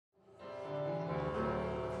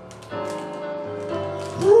Do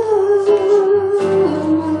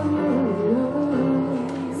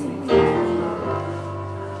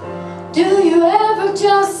you ever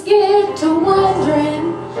just get to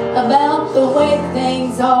wondering about the way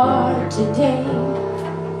things are today?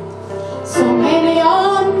 So many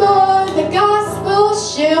on board the gospel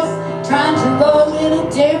ship, trying to roll in a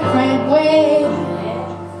different way.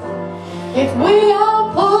 If we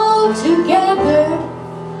all pull together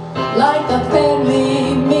like a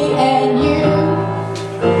family, me and you,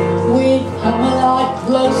 we'd come a lot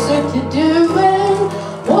closer to doing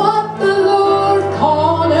what the Lord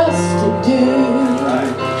called us to do.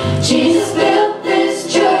 Jesus built this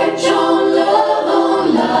church on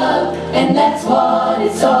love, and that's what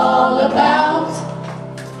it's all about.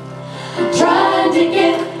 Trying to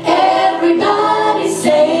get everybody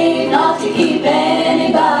saved, not to keep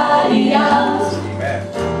anybody out.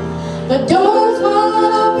 The door's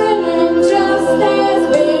wide open and just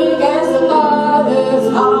as big as the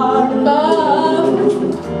Father's heart above.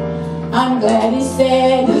 I'm glad He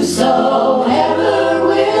said, whosoever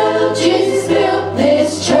will. Jesus built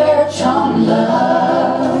this church on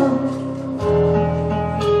love.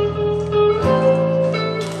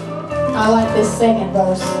 I like this second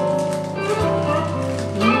verse.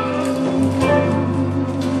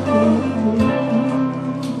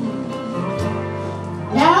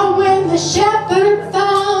 Now when the shepherd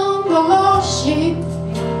found the lost sheep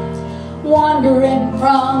wandering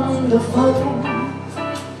from the fold,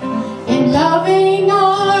 in loving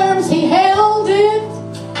arms He held it.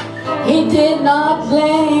 He did not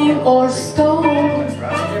blame or scold.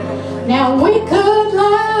 Now we could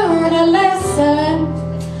learn a lesson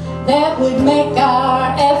that would make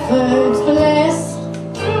our efforts blessed.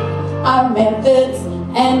 Our methods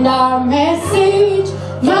and our message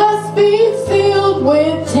must be filled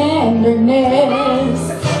with tenderness.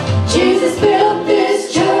 Jesus built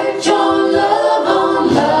this church on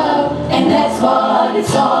love, and that's what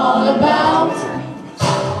it's all about.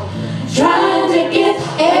 Trying to get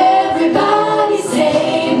everybody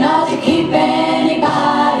saved, not to keep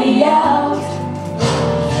anybody out.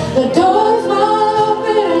 The door's wide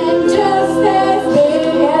open, just as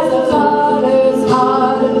big as the Father's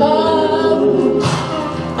heart above.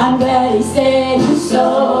 I'm glad He said,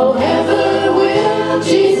 whosoever will.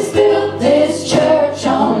 Jesus built this church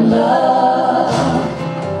on love.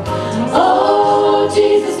 Oh,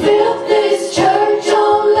 Jesus built this church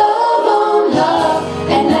on love,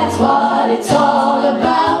 and that's what it's all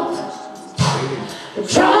about. We're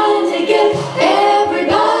trying to get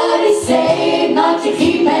everybody saved, not to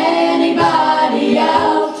keep anybody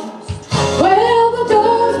out. Well, the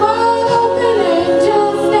door's wide open and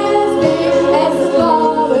just as big as the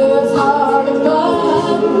Father's heart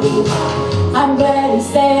above. I'm glad He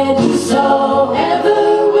said, whosoever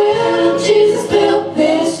will. Jesus built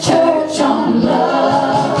this church on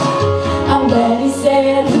love. I'm glad He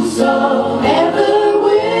said, whosoever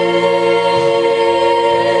will.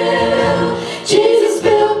 Jesus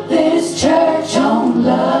built this church on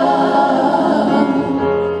love.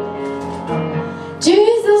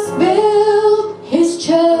 Jesus built His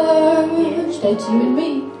church, that's you and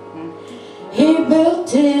me. He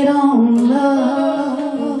built it on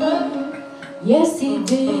love. Yes, He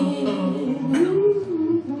did.